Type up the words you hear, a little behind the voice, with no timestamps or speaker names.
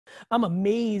I'm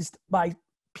amazed by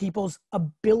people's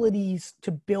abilities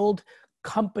to build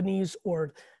companies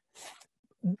or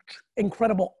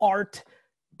incredible art.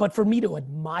 But for me to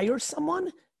admire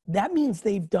someone, that means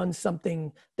they've done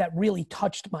something that really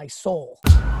touched my soul.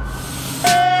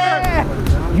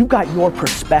 You got your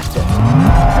perspective. I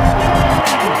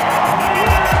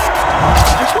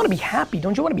just want to be happy.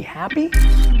 Don't you want to be happy?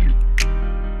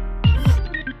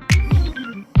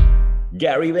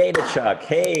 Gary Vaynerchuk,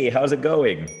 hey, how's it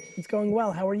going? It's going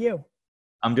well. How are you?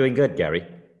 I'm doing good, Gary.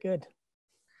 Good.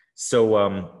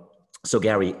 So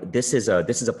Gary, this is a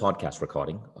podcast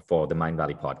recording for the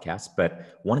Mindvalley podcast.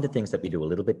 But one of the things that we do a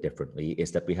little bit differently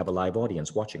is that we have a live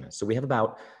audience watching us. So we have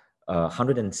about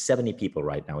 170 people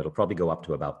right now. It'll probably go up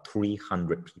to about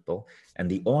 300 people.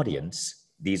 And the audience,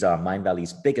 these are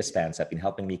Mindvalley's biggest fans, have been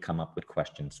helping me come up with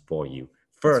questions for you.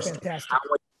 First, how are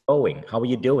you going? How are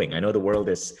you doing? I know the world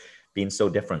is being so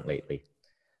different lately.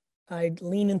 I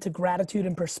lean into gratitude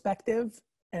and perspective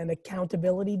and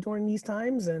accountability during these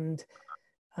times. And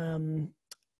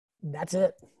that's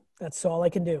it. That's all I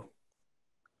can do.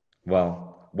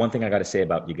 Well, one thing I got to say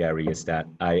about you, Gary, is that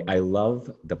I love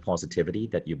the positivity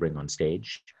that you bring on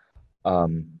stage.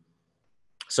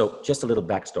 So just a little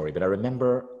backstory, but I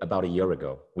remember about a year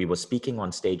ago, we were speaking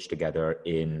on stage together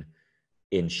in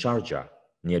Sharjah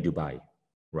near Dubai,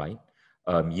 right?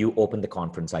 You opened the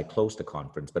conference, I closed the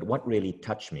conference. But what really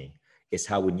touched me is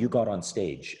how when you got on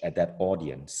stage at that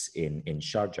audience in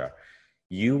Sharjah,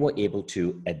 you were able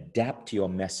to adapt your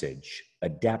message,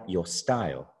 adapt your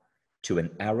style to an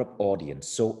Arab audience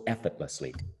so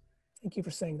effortlessly. Thank you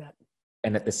for saying that.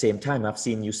 And at the same time, I've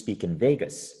seen you speak in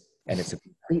Vegas, and it's a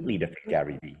completely different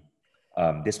Garyvee.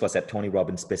 This was at Tony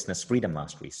Robbins' Business Freedom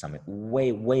Mastery Summit,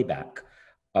 way back.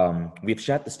 We've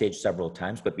shared the stage several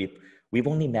times, but we've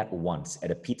only met once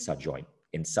at a pizza joint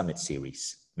in Summit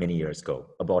Series many years ago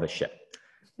aboard a ship.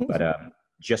 But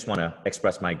just want to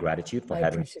express my gratitude for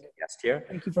having me as a guest here.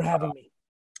 Thank you for having me.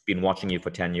 Been watching you for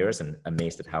 10 years and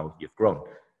amazed at how you've grown.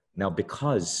 Now,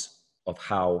 because of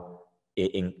how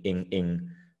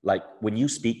like when you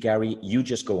speak, Gary, you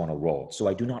just go on a roll. So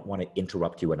I do not want to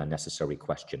interrupt you with unnecessary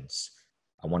questions.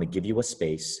 I want to give you a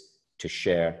space to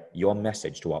share your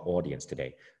message to our audience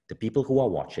today. The people who are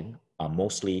watching are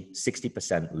mostly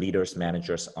 60% leaders,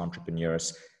 managers,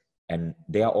 entrepreneurs, and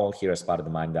they are all here as part of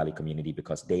the Mindvalley community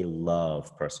because they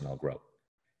love personal growth.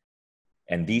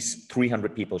 And these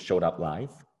 300 people showed up live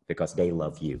because they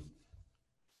love you.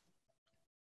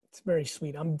 It's very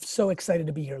sweet. I'm so excited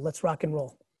to be here. Let's rock and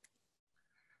roll.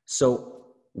 So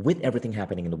with everything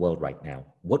happening in the world right now,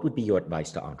 what would be your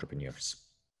advice to entrepreneurs?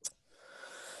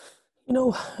 You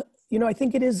know, I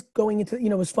think it is going into,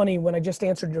 it was funny when I just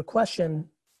answered your question,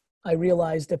 I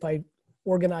realized if I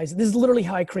organize, this is literally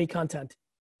how I create content.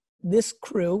 This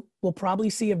crew will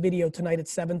probably see a video tonight at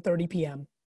 7:30 p.m.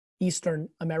 Eastern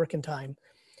American time,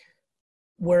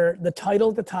 where the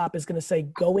title at the top is going to say,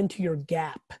 go into your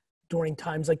gap during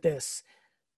times like this.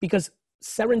 Because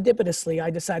serendipitously,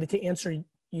 I decided to answer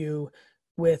you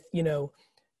with,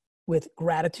 with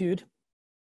gratitude,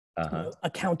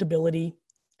 accountability,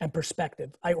 and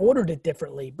perspective. I ordered it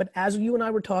differently, but as you and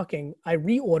I were talking, I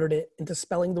reordered it into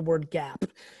spelling the word gap.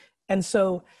 And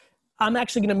so I'm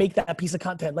actually going to make that piece of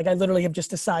content. Like I literally have just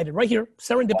decided right here,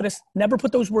 serendipitous, never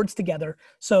put those words together.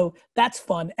 So that's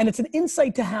fun. And it's an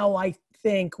insight to how I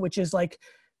think, which is like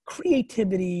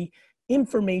creativity,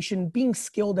 information, being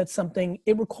skilled at something.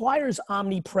 It requires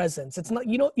omnipresence. It's not,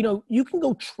 you can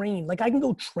go train, like I can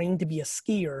go train to be a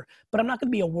skier, but I'm not going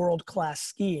to be a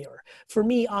world-class skier. For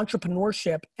me,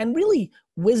 entrepreneurship and really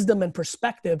wisdom and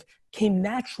perspective came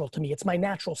natural to me. It's my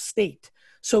natural state.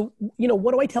 So,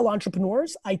 what do I tell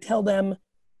entrepreneurs? I tell them,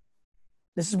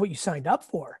 this is what you signed up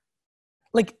for.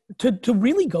 Like to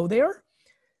really go there,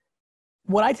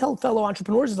 what I tell fellow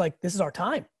entrepreneurs is like, this is our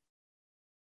time.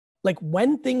 Like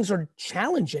when things are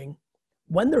challenging,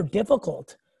 when they're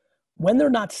difficult, when they're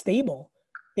not stable,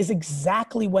 is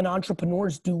exactly when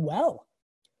entrepreneurs do well.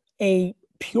 A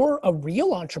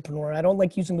real entrepreneur, I don't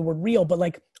like using the word real, but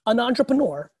like an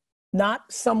entrepreneur,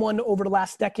 not someone over the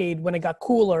last decade when it got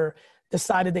cooler,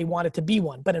 decided they wanted to be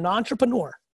one, but an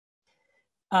entrepreneur.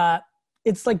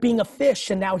 It's like being a fish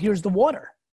and now here's the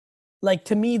water. Like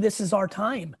to me, this is our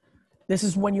time. This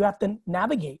is when you have to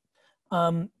navigate.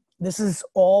 This is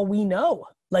all we know.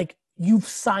 Like you've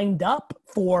signed up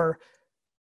for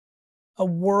a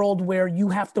world where you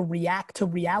have to react to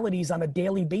realities on a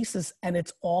daily basis and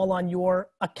it's all on your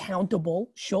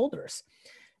accountable shoulders.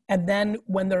 And then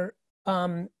when they're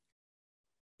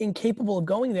incapable of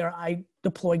going there, I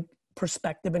deploy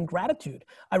perspective and gratitude.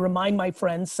 I remind my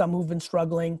friends, some who've been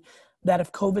struggling, that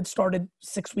if COVID started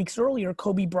 6 weeks earlier,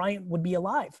 Kobe Bryant would be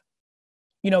alive.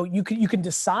 You can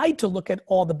decide to look at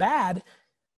all the bad,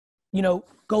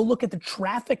 go look at the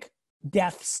traffic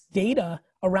deaths data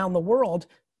around the world.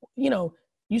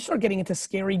 You start getting into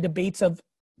scary debates of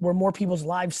were more people's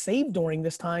lives saved during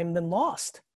this time than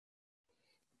lost.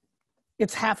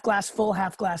 It's half glass full,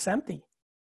 half glass empty.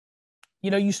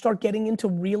 You start getting into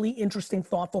really interesting,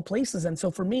 thoughtful places. And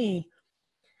so for me,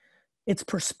 it's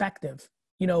perspective.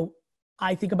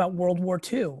 I think about World War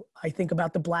II. I think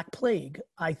about the Black Plague.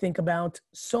 I think about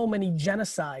so many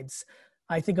genocides.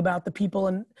 I think about the people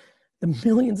and the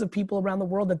millions of people around the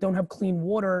world that don't have clean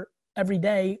water every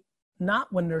day,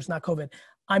 not when there's not COVID.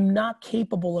 I'm not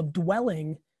capable of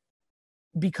dwelling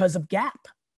because of gap,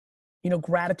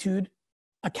 gratitude,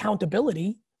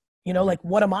 accountability, like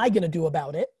what am I going to do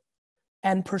about it,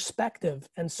 and perspective.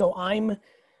 And so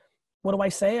what do I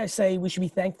say? I say we should be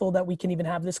thankful that we can even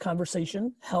have this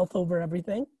conversation, health over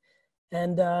everything.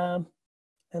 And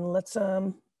let's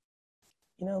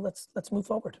move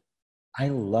forward. I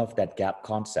love that gap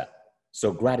concept.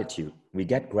 So gratitude, we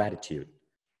get gratitude.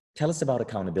 Tell us about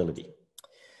accountability.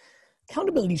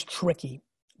 Accountability is tricky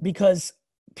because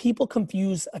people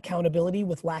confuse accountability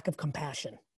with lack of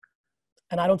compassion.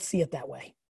 And I don't see it that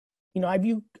way. I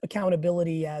view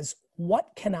accountability as what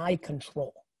can I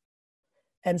control?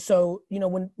 And so,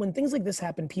 when things like this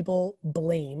happen, people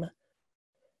blame,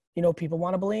 people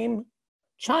want to blame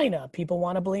China. People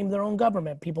want to blame their own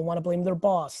government. People want to blame their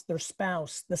boss, their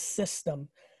spouse, the system.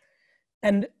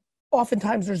 And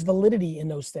oftentimes there's validity in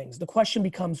those things. The question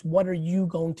becomes, what are you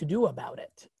going to do about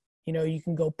it? You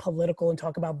can go political and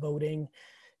talk about voting.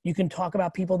 You can talk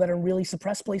about people that are in really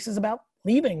suppressed places about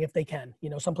leaving if they can.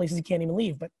 Some places you can't even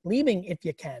leave, but leaving if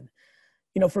you can.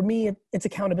 For me, it's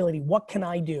accountability. What can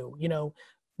I do?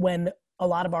 When a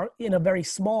lot of in a very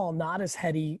small, not as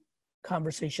heady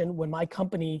conversation, when my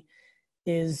company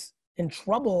is in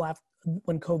trouble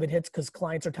when COVID hits because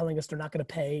clients are telling us they're not going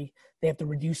to pay, they have to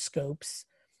reduce scopes.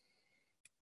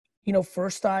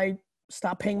 First I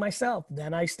stop paying myself.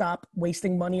 Then I stop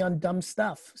wasting money on dumb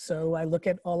stuff. So I look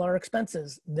at all our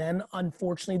expenses. Then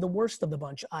unfortunately, the worst of the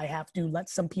bunch, I have to let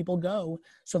some people go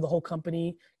so the whole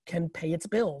company can pay its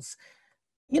bills.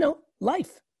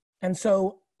 Life. And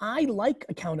so I like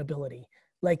accountability.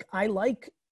 Like I like,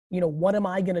 what am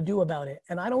I going to do about it?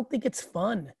 And I don't think it's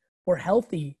fun or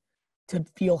healthy to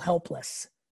feel helpless.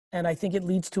 And I think it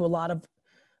leads to a lot of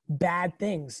bad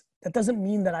things. That doesn't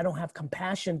mean that I don't have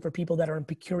compassion for people that are in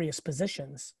precarious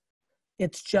positions.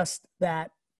 It's just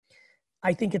that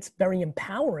I think it's very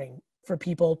empowering for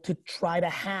people to try to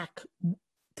hack,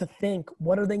 to think,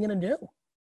 what are they going to do?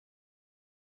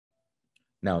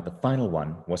 Now, the final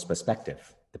one was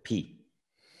perspective, the P.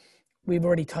 We've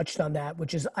already touched on that,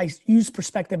 which is I use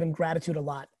perspective and gratitude a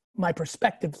lot. My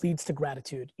perspective leads to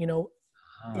gratitude.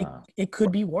 It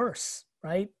could be worse,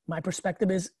 right? My perspective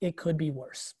is it could be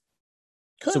worse.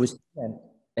 So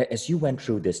as you went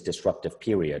through this disruptive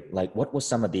period, like what were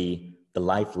some of the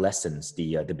life lessons,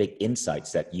 the big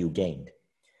insights that you gained?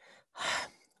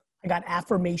 I got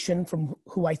affirmation from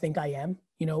who I think I am,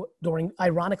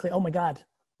 ironically, oh my God,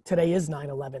 today is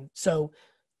 9/11. So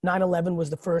 9/11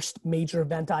 was the first major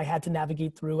event I had to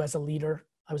navigate through as a leader.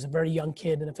 I was a very young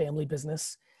kid in a family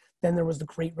business. Then there was the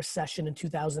Great Recession in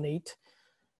 2008.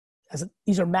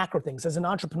 These are macro things. As an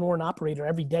entrepreneur and operator,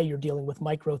 every day you're dealing with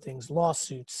micro things,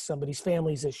 lawsuits, somebody's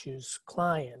family's issues,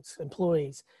 clients,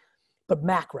 employees. But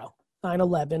macro,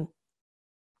 9/11,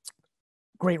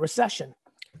 Great Recession.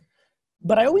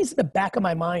 But I always, in the back of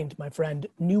my mind, my friend,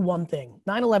 knew one thing.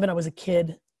 9/11, I was a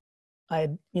kid. I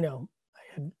had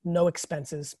no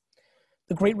expenses.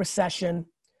 The Great Recession,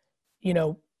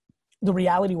 the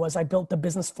reality was I built the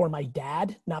business for my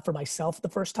dad, not for myself the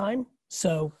first time.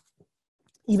 So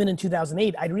even in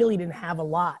 2008, I really didn't have a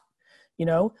lot.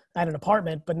 I had an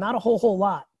apartment, but not a whole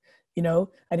lot. I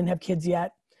didn't have kids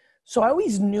yet. So I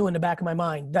always knew in the back of my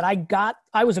mind that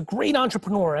I was a great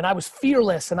entrepreneur and I was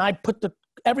fearless and I put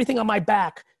everything on my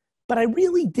back, but I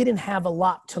really didn't have a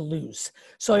lot to lose.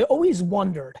 So I always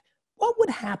wondered, what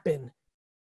would happen?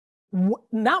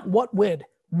 Not what would,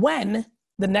 when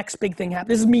the next big thing happens.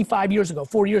 This is me 5 years ago,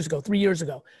 4 years ago, 3 years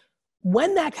ago.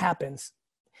 When that happens,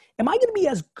 am I going to be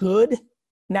as good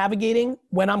navigating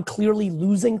when I'm clearly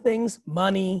losing things,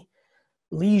 money,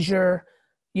 leisure,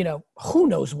 who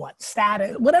knows what,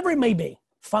 status, whatever it may be,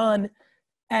 fun.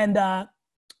 And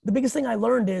the biggest thing I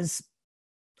learned is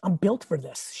I'm built for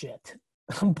this shit.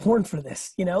 I'm born for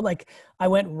this, I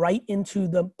went right into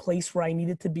the place where I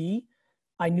needed to be.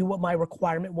 I knew what my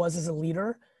requirement was as a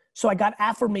leader. So I got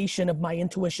affirmation of my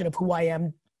intuition of who I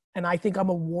am. And I think I'm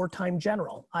a wartime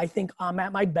general. I think I'm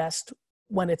at my best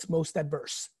when it's most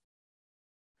adverse.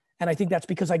 And I think that's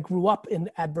because I grew up in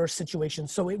adverse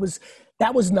situations. So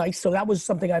that was nice. So that was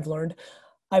something I've learned.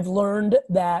 I've learned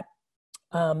that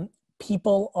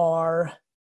people are,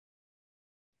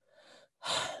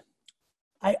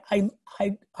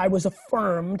 I was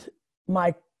affirmed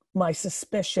my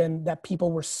suspicion that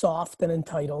people were soft and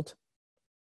entitled.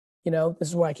 This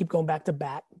is where I keep going back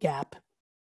to gap.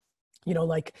 People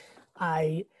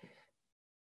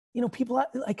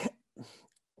like,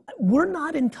 we're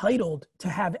not entitled to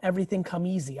have everything come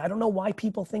easy. I don't know why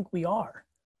people think we are.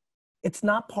 It's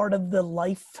not part of the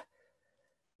life,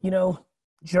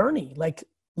 journey. Like,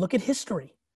 look at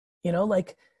history,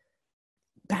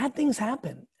 bad things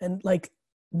happen, and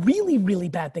really, really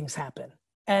bad things happen.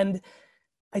 And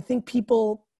I think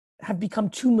people have become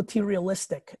too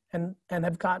materialistic and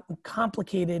have gotten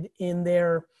complicated in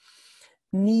their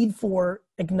need for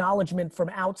acknowledgement from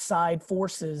outside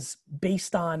forces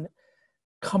based on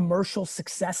commercial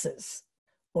successes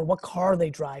or what car they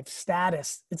drive,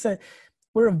 status.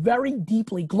 We're a very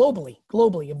deeply, globally,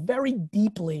 a very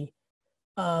deeply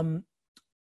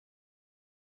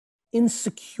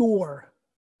insecure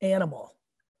animal.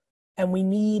 And we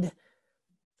need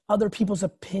other people's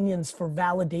opinions for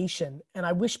validation. And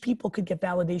I wish people could get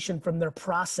validation from their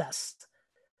process,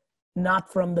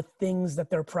 not from the things that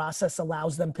their process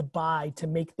allows them to buy to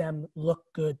make them look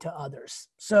good to others.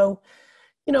 So,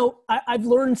 I've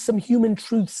learned some human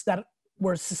truths that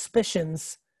were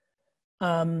suspicions.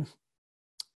 And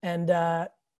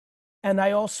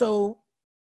I also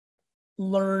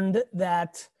learned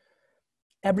that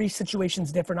every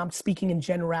situation's different. I'm speaking in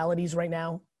generalities right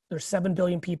now. There's 7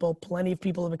 billion people. Plenty of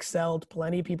people have excelled.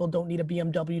 Plenty of people don't need a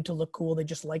BMW to look cool. They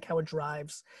just like how it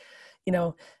drives.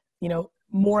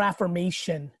 More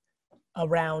affirmation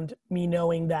around me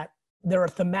knowing that there are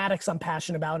thematics I'm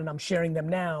passionate about and I'm sharing them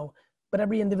now, but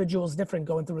every individual is different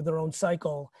going through their own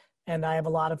cycle. And I have a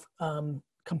lot of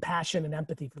compassion and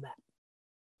empathy for that.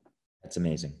 That's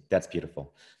amazing. That's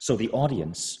beautiful. So the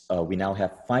audience, we now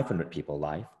have 500 people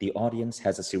live. The audience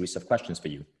has a series of questions for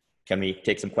you. Can we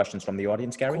take some questions from the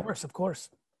audience, Gary? Of course.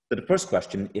 So the first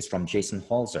question is from Jason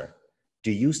Halzer.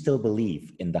 Do you still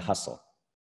believe in the hustle?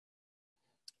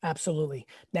 Absolutely.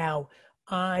 Now,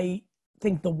 I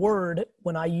think the word,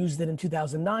 when I used it in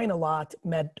 2009 a lot,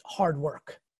 meant hard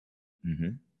work.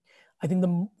 Mm-hmm. I think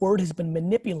the word has been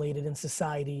manipulated in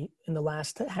society in the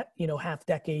last, half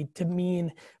decade to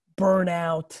mean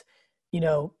burnout,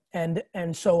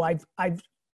 and so I've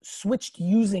switched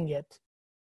using it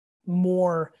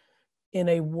more in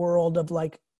a world of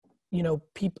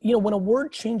people, when a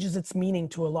word changes its meaning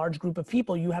to a large group of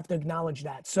people, you have to acknowledge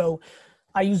that. So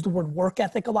I use the word work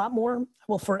ethic a lot more. I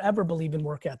will forever believe in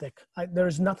work ethic.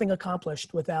 There's nothing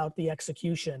accomplished without the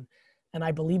execution. And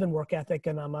I believe in work ethic,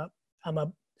 and I'm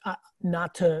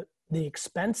not to the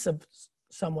expense of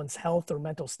someone's health or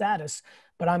mental status,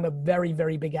 but I'm a very,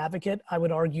 very big advocate. I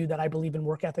would argue that I believe in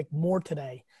work ethic more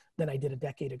today than I did a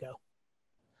decade ago.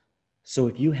 So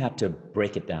if you had to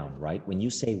break it down, right? When you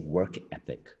say work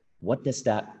ethic, what does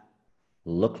that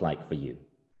look like for you?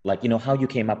 How you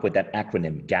came up with that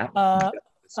acronym GAP? What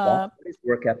is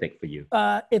work ethic for you?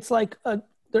 It's like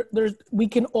we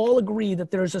can all agree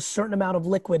that there's a certain amount of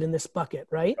liquid in this bucket,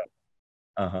 right?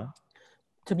 Uh-huh.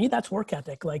 To me, that's work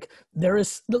ethic. There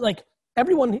is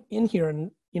everyone in here,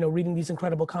 and reading these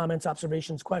incredible comments,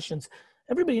 observations, questions,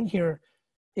 everybody in here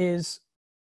is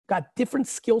got different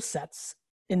skill sets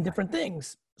in different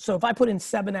things. So if I put in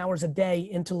 7 hours a day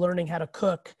into learning how to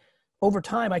cook, over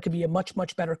time, I could be a much,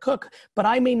 much better cook, but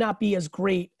I may not be as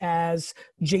great as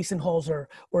Jason Halzer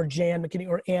or Jan McKinney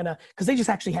or Anna, because they just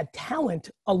actually had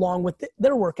talent along with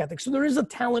their work ethic. So there is a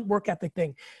talent work ethic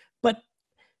thing, but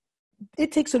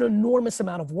it takes an enormous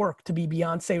amount of work to be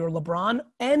Beyonce or LeBron,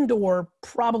 and or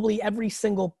probably every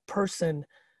single person,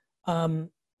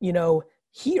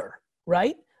 here,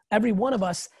 right? Every one of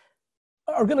us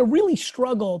are going to really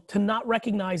struggle to not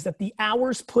recognize that the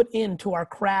hours put into our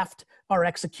craft, our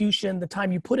execution, the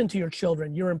time you put into your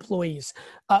children, your employees,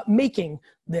 making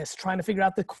this, trying to figure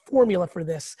out the formula for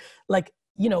this.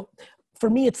 For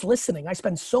me, it's listening. I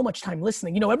spend so much time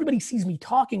listening. Everybody sees me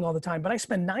talking all the time, but I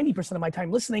spend 90% of my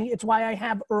time listening. It's why I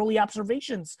have early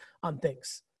observations on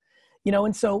things.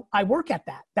 And so I work at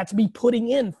that. That's me putting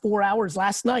in 4 hours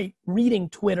last night, reading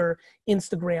Twitter,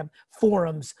 Instagram,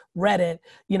 forums, Reddit,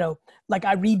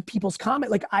 I read people's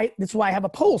comments. That's why I have a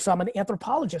poll. So I'm an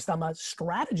anthropologist. I'm a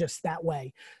strategist that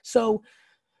way. So,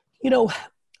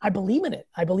 I believe in it.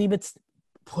 I believe it's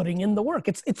putting in the work.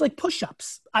 It's like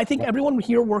push-ups. I think everyone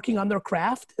here working on their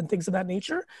craft and things of that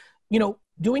nature,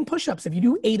 doing push-ups. If you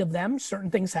do 8 of them, certain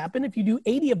things happen. If you do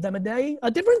 80 of them a day,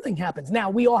 a different thing happens. Now,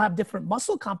 we all have different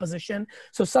muscle composition,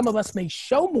 so some of us may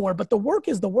show more, but the work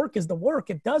is the work is the work.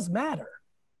 It does matter.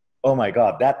 Oh my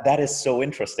God, that is so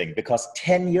interesting, because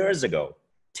 10 years ago,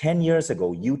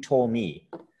 you told me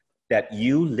that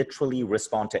you literally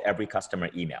respond to every customer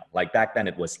email. Like back then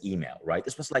it was email, right?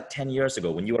 This was like 10 years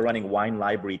ago when you were running Wine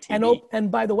Library TV. And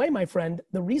by the way, my friend,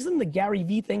 the reason the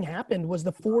Garyvee thing happened was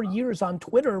the 4 years on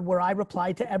Twitter where I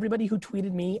replied to everybody who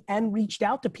tweeted me and reached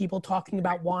out to people talking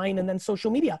about wine and then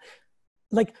social media.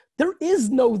 Like, there is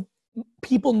no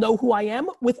people know who I am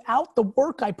without the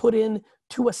work I put in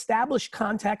to establish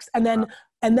context. And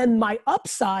then my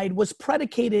upside was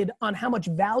predicated on how much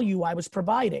value I was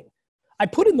providing. I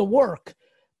put in the work,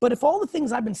 but if all the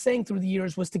things I've been saying through the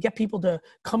years was to get people to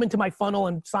come into my funnel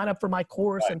and sign up for my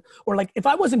course, right, or like, if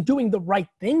I wasn't doing the right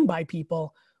thing by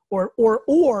people, or,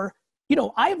 you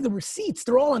know, I have the receipts,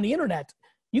 they're all on the internet.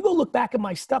 You go look back at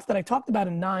my stuff that I talked about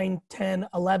in 9, 10,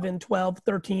 11, 12,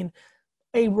 13,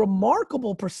 a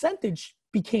remarkable percentage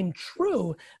became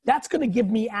true. That's going to give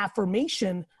me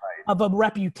affirmation of a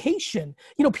reputation.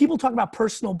 You know, people talk about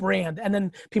personal brand, and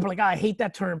then people are like, oh, I hate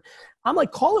that term. I'm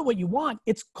like, call it what you want.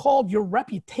 It's called your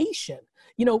reputation.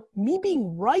 You know, me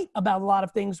being right about a lot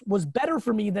of things was better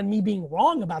for me than me being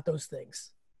wrong about those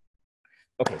things.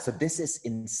 Okay, so this is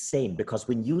insane, because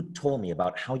when you told me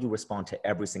about how you respond to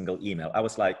every single email, I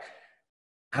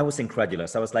was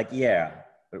incredulous. I was like, yeah,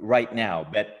 right now,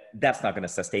 but that's not going to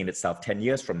sustain itself 10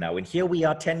 years from now. And here we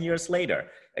are 10 years later.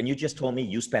 And you just told me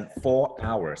you spent 4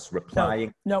 hours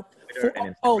replying. No.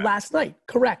 Last night.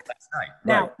 Correct. Last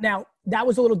night. Now that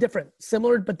was a little different,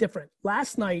 similar, but different.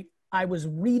 Last night, I was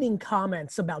reading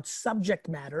comments about subject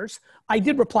matters. I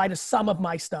did reply to some of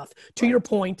my stuff. To your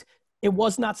point, it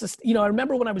was not, you know, I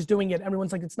remember when I was doing it,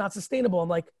 everyone's like, it's not sustainable. I'm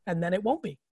like, and then it won't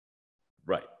be.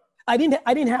 Right. I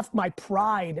didn't have my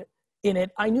pride in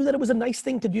it. I knew that it was a nice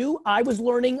thing to do. I was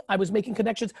learning. I was making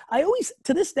connections. I always,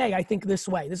 to this day, I think this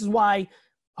way. This is why,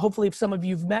 hopefully, if some of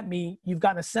you've met me, you've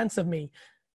gotten a sense of me.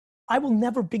 I will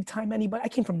never big time anybody. I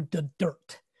came from the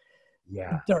dirt.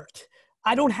 Yeah. Dirt.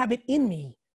 I don't have it in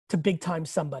me to big time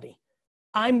somebody.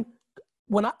 I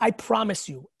promise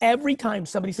you, every time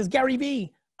somebody says,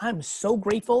 Garyvee, I'm so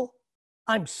grateful.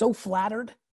 I'm so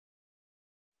flattered.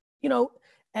 You know,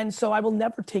 and so I will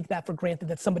never take that for granted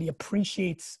that somebody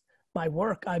appreciates my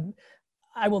work.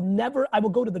 I will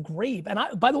go to the grave. And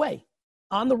by the way,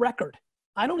 on the record,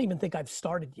 I don't even think I've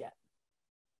started yet.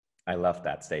 I love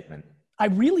that statement. I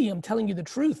really am telling you the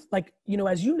truth. Like, you know,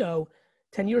 as you know,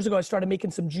 10 years ago, I started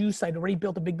making some juice. I'd already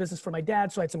built a big business for my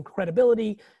dad, so I had some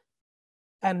credibility.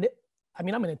 And I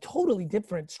mean, I'm in a totally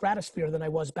different stratosphere than I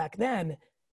was back then.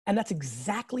 And that's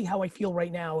exactly how I feel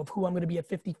right now of who I'm going to be at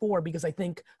 54, because I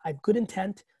think I have good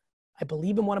intent. I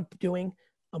believe in what I'm doing.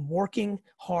 I'm working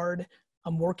hard.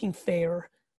 I'm working fair.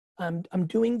 I'm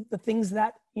doing the things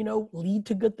that, you know, lead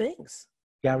to good things.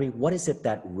 Gary, what is it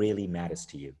that really matters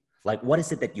to you? Like, what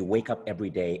is it that you wake up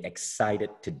every day excited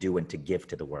to do and to give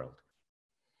to the world?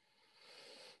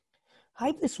 I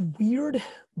have this weird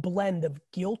blend of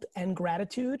guilt and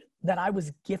gratitude that I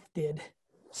was gifted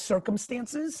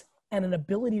circumstances and an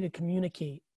ability to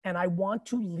communicate. And I want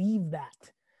to leave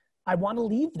that. I want to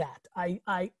leave that.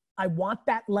 I want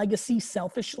that legacy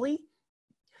selfishly.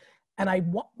 And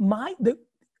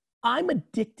I'm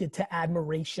addicted to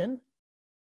admiration,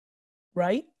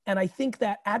 right? And I think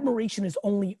that admiration is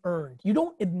only earned.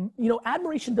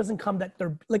 Admiration doesn't come that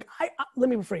they're like, let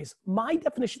me rephrase. My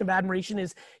definition of admiration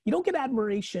is you don't get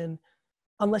admiration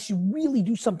unless you really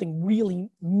do something really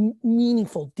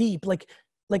meaningful, deep. Like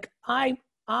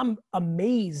I'm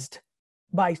amazed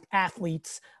by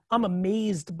athletes. I'm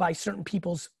amazed by certain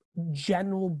people's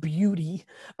general beauty.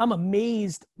 I'm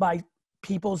amazed by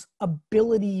people's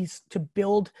abilities to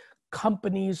build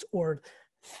companies or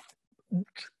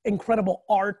incredible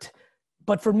art.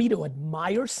 But for me to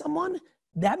admire someone,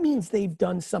 that means they've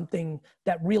done something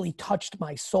that really touched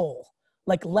my soul.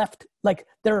 Like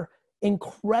they're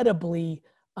incredibly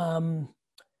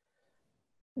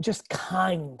just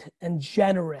kind and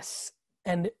generous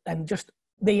and just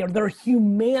their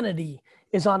humanity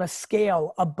is on a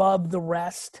scale above the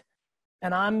rest.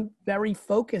 And I'm very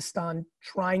focused on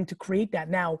trying to create that.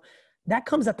 Now, that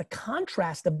comes at the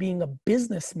contrast of being a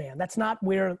businessman. That's not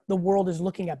where the world is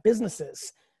looking at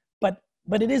businesses,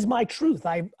 but it is my truth.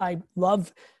 I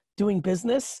love doing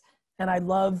business and I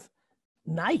love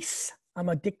nice. I'm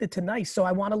addicted to nice. So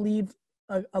I want to leave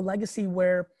a legacy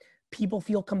where people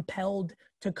feel compelled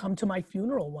to come to my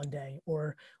funeral one day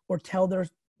or tell their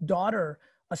daughter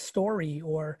a story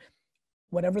or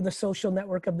whatever the social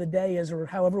network of the day is or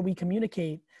however we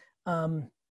communicate.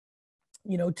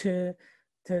 to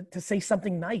say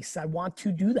something nice. I want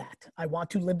to do that. I want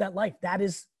to live that life. That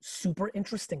is super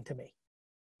interesting to me.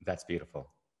 That's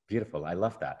beautiful. Beautiful. I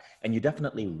love that. And you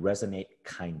definitely resonate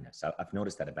kindness. I've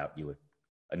noticed that about you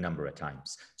a number of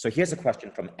times. So here's a question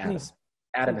from Adam. Please.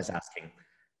 Adam is asking,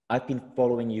 I've been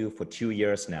following you for 2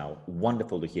 years now.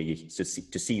 Wonderful to hear you, to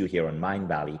see you here on Mind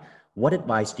Valley. What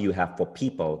advice do you have for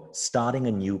people starting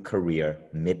a new career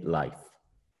midlife?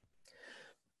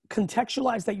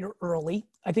 Contextualize that you're early.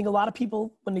 I think a lot of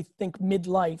people, when they think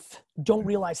midlife, don't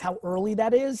realize how early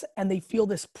that is, and they feel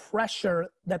this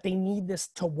pressure that they need this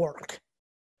to work.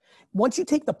 Once you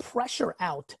take the pressure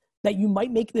out that you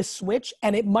might make this switch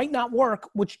and it might not work,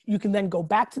 which you can then go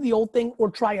back to the old thing or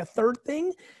try a third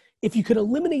thing, if you could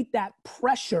eliminate that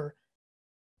pressure,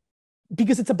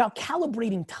 because it's about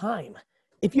calibrating time.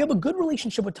 If you have a good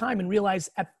relationship with time and realize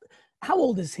how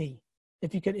old is he?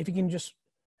 If you can just,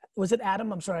 was it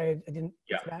Adam? I'm sorry, I didn't.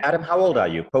 Yeah. Adam, how old are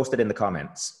you? Post it in the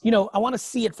comments. I want to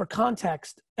see it for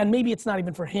context, and maybe it's not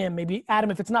even for him. Maybe Adam,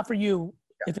 if it's not for you,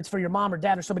 if it's for your mom or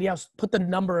dad or somebody else, put the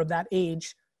number of that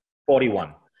age.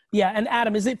 41. Yeah. And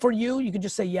Adam, is it for you? You can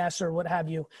just say yes or what have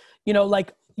you.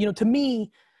 To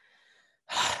me,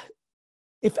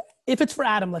 if it's for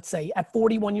Adam, let's say at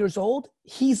 41 years old,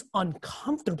 he's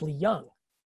uncomfortably young.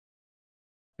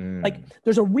 Like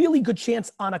there's a really good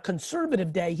chance on a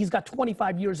conservative day, he's got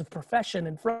 25 years of profession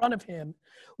in front of him,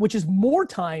 which is more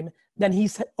time than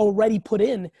he's already put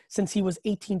in since he was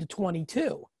 18 to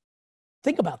 22.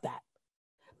 Think about that.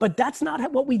 But that's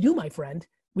not what we do, my friend.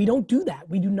 We don't do that.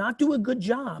 We do not do a good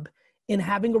job in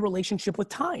having a relationship with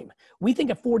time. We think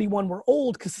at 41 we're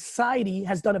old because society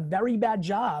has done a very bad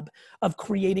job of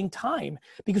creating time,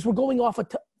 because we're going off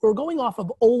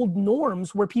of old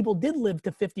norms where people did live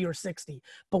to 50 or 60,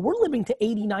 but we're living to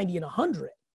 80, 90, and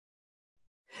 100.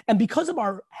 And because of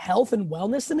our health and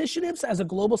wellness initiatives as a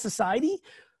global society,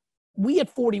 we at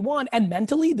 41, and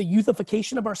mentally the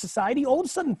youthification of our society, all of a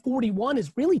sudden 41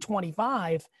 is really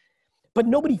 25, but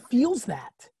nobody feels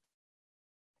that.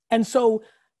 And so,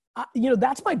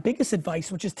 that's my biggest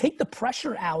advice, which is take the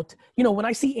pressure out. When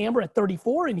I see Amber at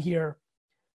 34 in here,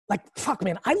 like, fuck,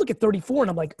 man, I look at 34 and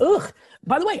I'm like, ugh.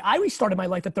 By the way, I restarted my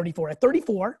life at 34. At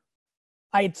 34,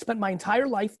 I had spent my entire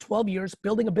life, 12 years,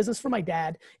 building a business for my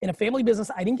dad in a family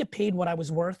business. I didn't get paid what I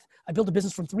was worth. I built a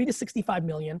business from 3 to 65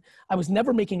 million. I was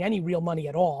never making any real money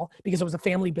at all because it was a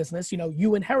family business.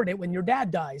 You inherit it when your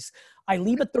dad dies. I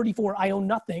leave at 34. I own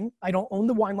nothing. I don't own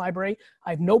the wine library. I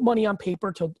have no money on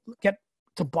paper to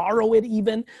borrow it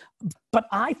even, but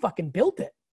I fucking built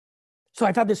it. So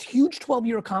I've had this huge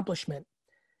 12-year accomplishment.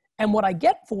 And what I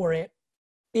get for it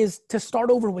is to start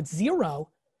over with zero.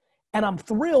 And I'm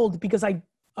thrilled because I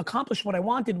accomplished what I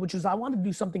wanted, which is I wanted to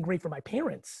do something great for my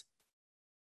parents.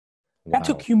 Wow. That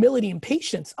took humility and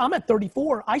patience. I'm at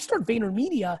 34. I start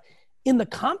VaynerMedia in the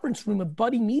conference room of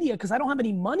Buddy Media because I don't have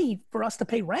any money for us to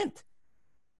pay rent.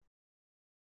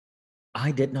 I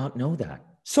did not know that.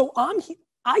 So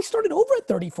I started over at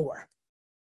 34.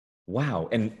 Wow.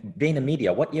 And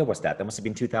VaynerMedia, what year was that? That must have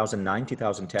been 2009,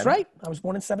 2010? That's right. I was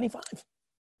born in 75.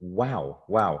 Wow.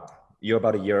 Wow. You're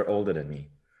about a year older than me.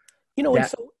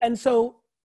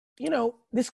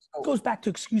 This goes back to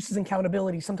excuses and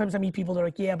accountability. Sometimes I meet people that are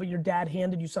like, yeah, but your dad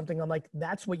handed you something. I'm like,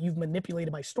 that's what you've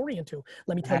manipulated my story into.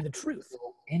 Let me tell you the truth. So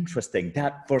interesting.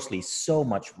 That, firstly, so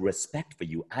much respect for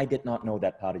you. I did not know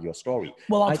that part of your story.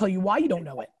 Well, I'll tell you why you don't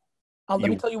know it. Let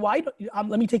me tell you why.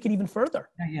 Let me take it even further.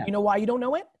 Yeah. You know why you don't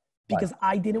know it? Because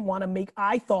I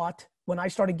thought when I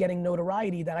started getting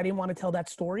notoriety that I didn't want to tell that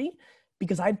story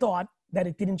because I thought that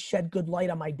it didn't shed good light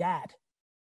on my dad.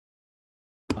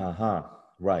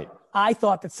 Right. I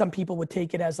thought that some people would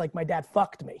take it as like my dad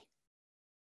fucked me.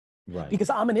 Right. Because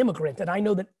I'm an immigrant and I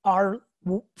know that our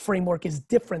framework is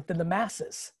different than the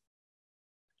masses.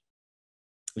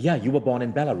 Yeah, you were born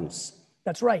in Belarus.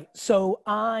 That's right. So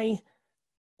I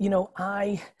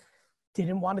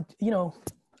didn't want to,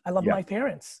 I love my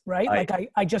parents, right?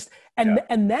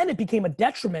 And then it became a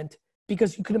detriment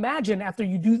because you can imagine after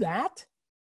you do that,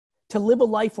 to live a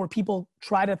life where people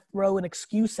try to throw an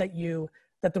excuse at you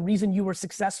that the reason you were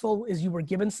successful is you were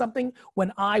given something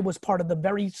when I was part of the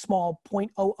very small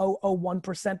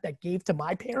 0.0001% that gave to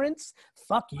my parents.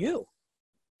 Fuck you.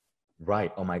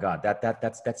 Right. Oh my God.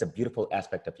 That's a beautiful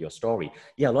aspect of your story.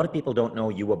 Yeah. A lot of people don't know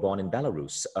you were born in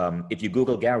Belarus. If you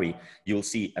Google Gary, you'll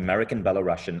see American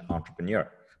Belarusian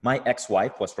entrepreneur. My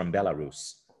ex-wife was from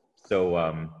Belarus. So,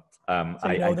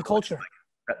 I know the culture.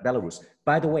 Belarus.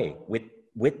 By the way,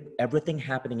 with everything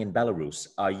happening in Belarus,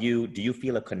 do you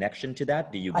feel a connection to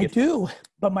that? I do,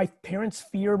 but my parents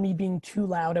fear me being too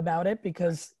loud about it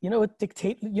because,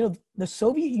 the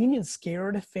Soviet Union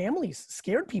scared families,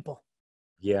 scared people.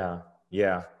 Yeah,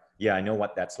 yeah, yeah. I know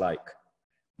what that's like.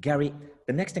 Gary,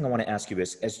 the next thing I want to ask you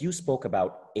is, as you spoke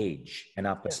about age and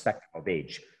our Yes. perspective of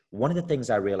age, one of the things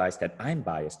I realized that I'm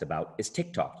biased about is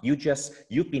TikTok.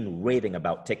 You've been raving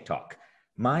about TikTok.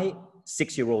 My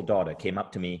 6-year-old daughter came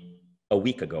up to me a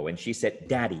week ago and she said,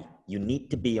 Daddy, you need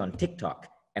to be on TikTok.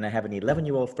 And I have an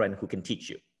 11-year-old friend who can teach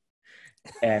you.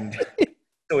 And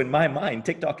so in my mind,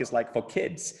 TikTok is like for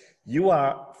kids. You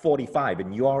are 45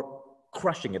 and you are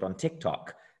crushing it on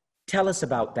TikTok. Tell us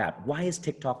about that. Why is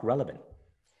TikTok relevant?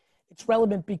 It's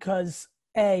relevant because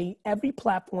every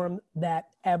platform that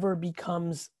ever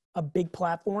becomes a big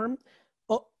platform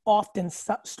often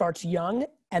starts young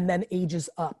and then ages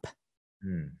up.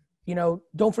 Hmm. You know,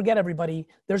 don't forget everybody,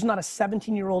 there's not a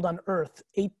 17-year-old on earth,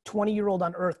 a 20-year-old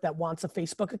on earth that wants a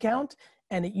Facebook account.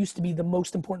 And it used to be the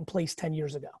most important place 10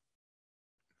 years ago.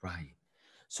 Right.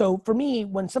 So for me,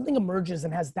 when something emerges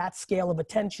and has that scale of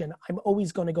attention, I'm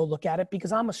always going to go look at it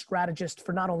because I'm a strategist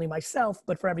for not only myself,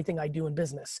 but for everything I do in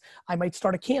business. I might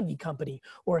start a candy company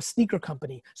or a sneaker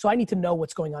company. So I need to know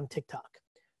what's going on TikTok.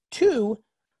 2,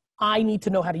 I need to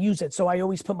know how to use it. So I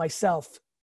always put myself,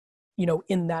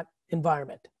 in that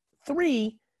environment.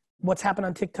 3, what's happened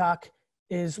on TikTok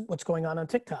is what's going on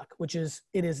TikTok, which is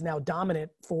it is now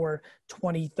dominant for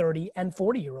 20, 30, and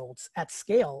 40-year-olds at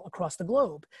scale across the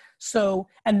globe. So,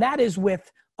 and that is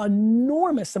with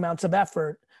enormous amounts of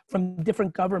effort from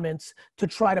different governments to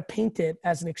try to paint it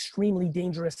as an extremely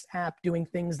dangerous app doing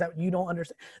things that you don't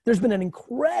understand. There's been an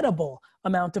incredible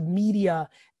amount of media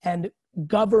and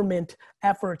government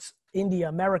efforts, India,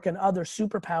 America, and other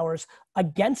superpowers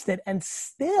against it. And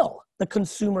still the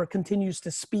consumer continues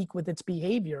to speak with its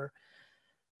behavior.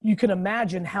 You can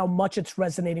imagine how much it's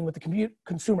resonating with the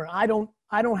consumer. I don't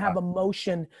have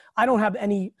emotion. I don't have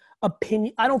any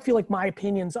opinion. I don't feel like my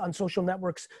opinions on social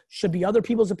networks should be other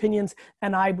people's opinions.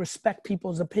 And I respect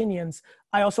people's opinions.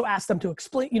 I also ask them to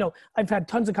explain, I've had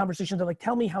tons of conversations. They're like,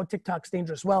 tell me how TikTok's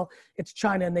dangerous. Well, it's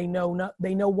China and they know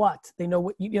what,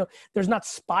 there's not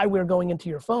spyware going into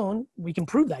your phone. We can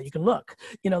prove that. You can look,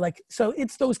 so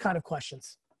it's those kind of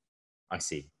questions. I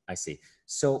see.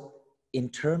 So in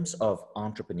terms of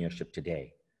entrepreneurship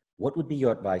today, what would be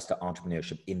your advice to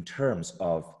entrepreneurship in terms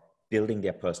of building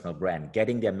their personal brand,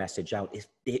 getting their message out,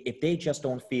 if they just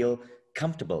don't feel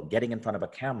comfortable getting in front of a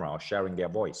camera or sharing their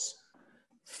voice?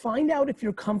 Find out if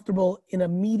you're comfortable in a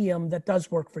medium that does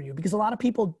work for you, because a lot of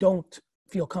people don't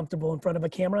feel comfortable in front of a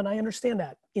camera, and I understand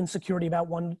that. Insecurity about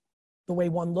the way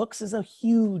one looks is a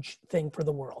huge thing for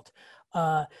the world.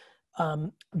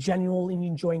 Genuinely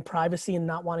enjoying privacy and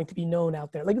not wanting to be known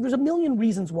out there. Like there's a million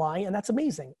reasons why, and that's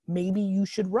amazing. Maybe you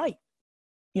should write.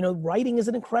 Writing is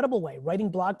an incredible way. Writing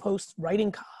blog posts,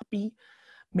 writing copy.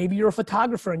 Maybe you're a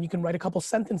photographer and you can write a couple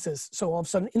sentences. So all of a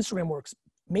sudden Instagram works.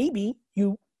 Maybe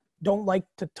you don't like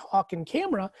to talk in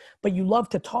camera, but you love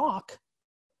to talk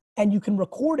and you can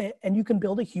record it and you can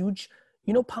build a huge,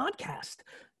 podcast.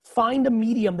 Find a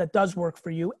medium that does work for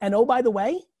you. And oh, by the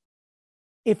way,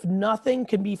 if nothing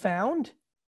can be found,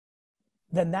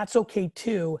 then that's okay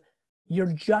too.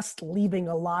 You're just leaving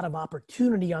a lot of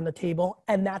opportunity on the table,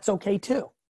 and that's okay too.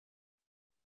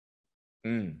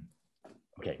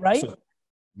 Okay. Right? So,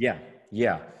 yeah.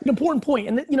 An important point.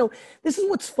 And this is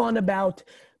what's fun about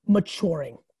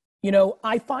maturing.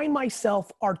 I find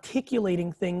myself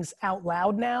articulating things out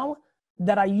loud now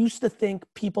that I used to think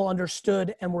people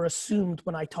understood and were assumed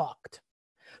when I talked.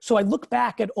 So I look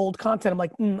back at old content. I'm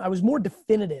like, I was more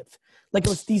definitive. Like it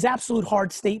was these absolute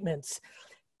hard statements.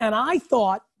 And I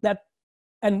thought that,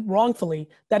 and wrongfully,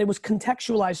 that it was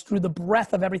contextualized through the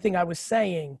breadth of everything I was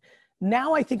saying.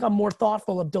 Now I think I'm more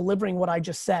thoughtful of delivering what I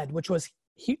just said, which was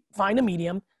find a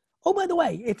medium. Oh, by the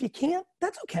way, if you can't,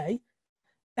 that's okay.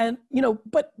 And,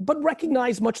 but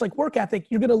recognize, much like work ethic,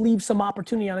 you're going to leave some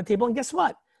opportunity on the table. And guess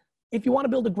what? If you want to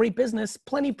build a great business,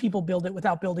 plenty of people build it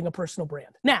without building a personal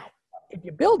brand. Now, if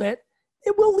you build it,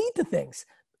 it will lead to things.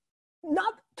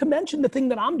 Not to mention the thing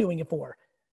that I'm doing it for.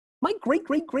 My great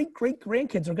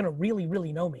grandkids are going to really,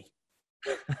 really know me.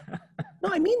 No,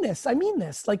 I mean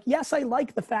this. Like, yes, I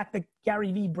like the fact that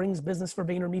Garyvee brings business for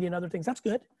VaynerMedia and other things. That's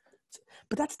good.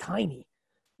 But that's tiny.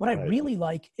 What I really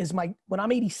like is when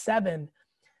I'm 87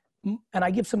 and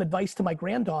I give some advice to my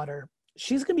granddaughter,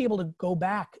 she's going to be able to go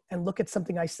back and look at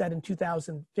something I said in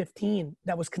 2015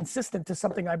 that was consistent to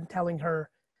something I'm telling her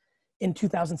in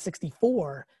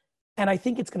 2064. And I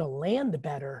think it's going to land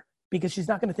better because she's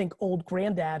not going to think old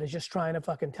granddad is just trying to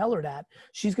fucking tell her that.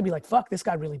 She's going to be like, fuck, this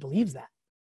guy really believes that.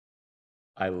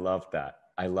 I love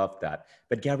that.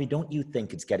 But Gary, don't you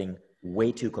think it's getting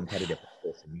way too competitive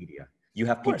with social media? You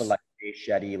have people like Jay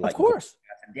Shetty, like, of course,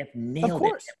 and they've nailed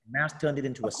it. They've turned it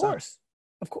into a science.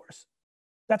 Of course.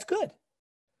 That's good.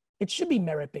 It should be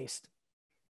merit-based.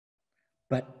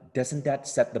 But doesn't that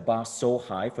set the bar so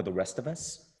high for the rest of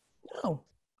us?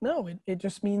 No, it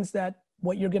just means that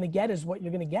what you're going to get is what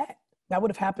you're going to get. That would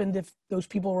have happened if those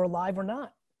people were alive or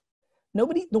not.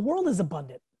 The world is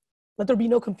abundant. Let there be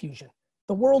no confusion.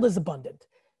 The world is abundant.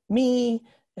 Me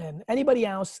and anybody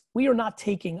else, we are not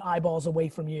taking eyeballs away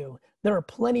from you. There are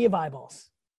plenty of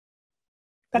eyeballs.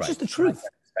 That's just the truth.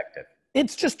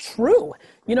 It's just true.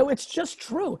 It's just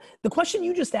true. The question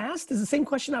you just asked is the same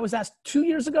question I was asked 2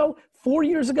 years ago, 4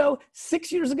 years ago,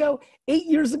 6 years ago, 8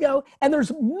 years ago. And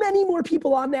there's many more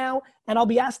people on now. And I'll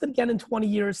be asked it again in 20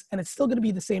 years. And it's still going to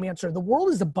be the same answer. The world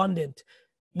is abundant.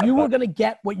 You are going to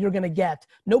get what you're going to get.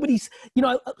 Nobody's,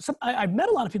 I've met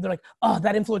a lot of people that are like, oh,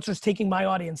 that influencer is taking my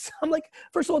audience. I'm like,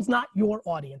 first of all, it's not your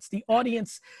audience. The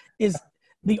audience is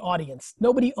the audience.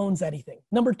 Nobody owns anything.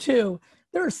 Number two,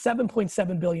 there are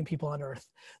 7.7 billion people on earth.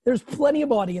 There's plenty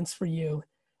of audience for you.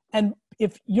 And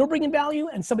if you're bringing value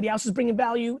and somebody else is bringing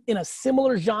value in a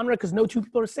similar genre, because no two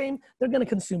people are the same, they're going to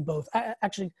consume both.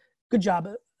 Actually, good job,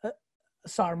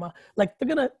 Sarma. Like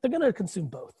they're going to consume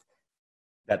both.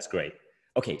 That's great.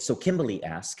 Okay, so Kimberly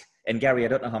asked, and Gary, I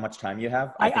don't know how much time you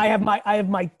have. I have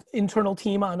my internal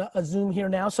team on a Zoom here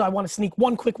now, so I want to sneak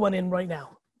one quick one in right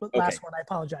now. Last one, I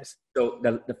apologize. So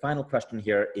the final question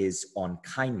here is on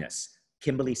kindness.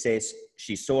 Kimberly says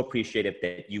she's so appreciative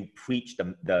that you preach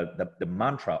the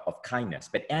mantra of kindness.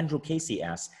 But Andrew Casey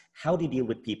asks, how do you deal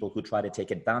with people who try to take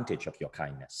advantage of your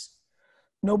kindness?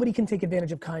 Nobody can take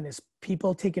advantage of kindness.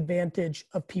 People take advantage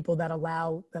of people that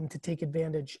allow them to take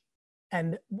advantage.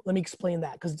 And let me explain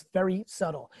that because it's very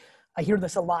subtle. I hear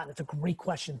this a lot. And it's a great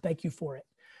question. Thank you for it.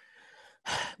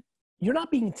 You're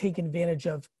not being taken advantage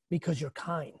of because you're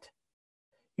kind.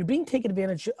 You're being taken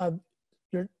advantage of.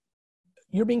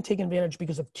 You're being taken advantage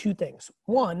because of two things.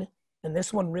 One, and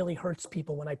this one really hurts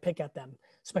people when I pick at them,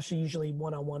 especially usually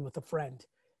one-on-one with a friend,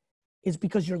 is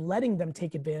because you're letting them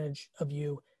take advantage of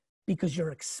you because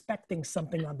you're expecting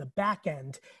something on the back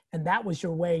end, and that was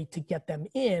your way to get them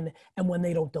in. And when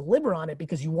they don't deliver on it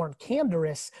because you weren't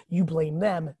candorous, you blame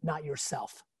them, not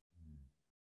yourself.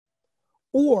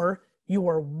 Or you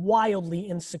are wildly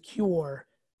insecure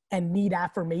and need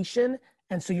affirmation,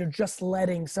 and so you're just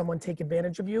letting someone take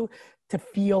advantage of you to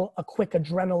feel a quick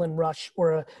adrenaline rush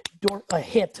or a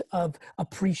hit of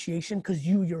appreciation because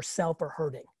you yourself are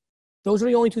hurting. Those are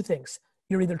the only two things.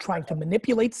 You're either trying to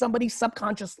manipulate somebody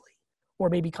subconsciously or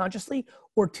maybe consciously,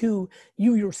 or two,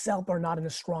 you yourself are not in a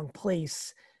strong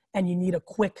place and you need a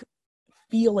quick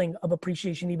feeling of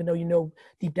appreciation, even though you know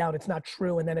deep down it's not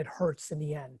true, and then it hurts in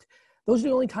the end. Those are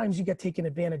the only times you get taken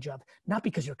advantage of, not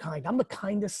because you're kind. I'm the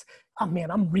kindest. Oh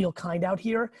man, I'm real kind out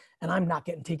here, and I'm not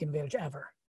getting taken advantage ever.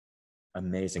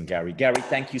 Amazing, Gary. Gary,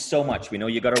 thank you so much. We know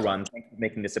you got to run. Thanks for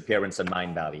making this appearance on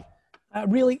Mind Valley.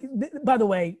 Really, by the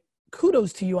way,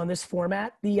 kudos to you on this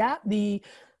format. The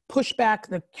pushback,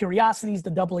 the curiosities, the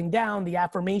doubling down, the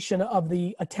affirmation of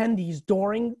the attendees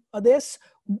during this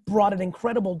brought an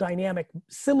incredible dynamic,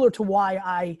 similar to why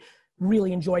I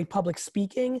really enjoy public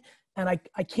speaking. And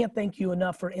I can't thank you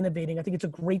enough for innovating. I think it's a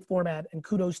great format, and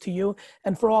kudos to you.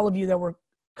 And for all of you that were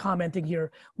commenting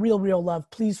here, real love.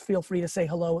 Please feel free to say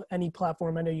hello any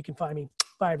platform. I know you can find me.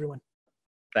 Bye, everyone.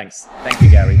 Thanks. Thank you,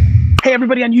 Gary. Hey,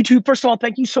 everybody on YouTube. First of all,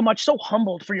 thank you so much. So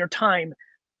humbled for your time.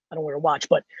 I don't wear a watch,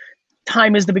 but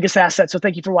time is the biggest asset. So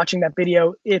thank you for watching that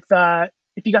video. If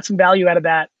you got some value out of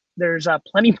that, there's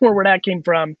plenty more where that came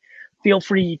from. Feel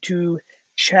free to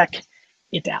check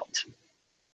it out.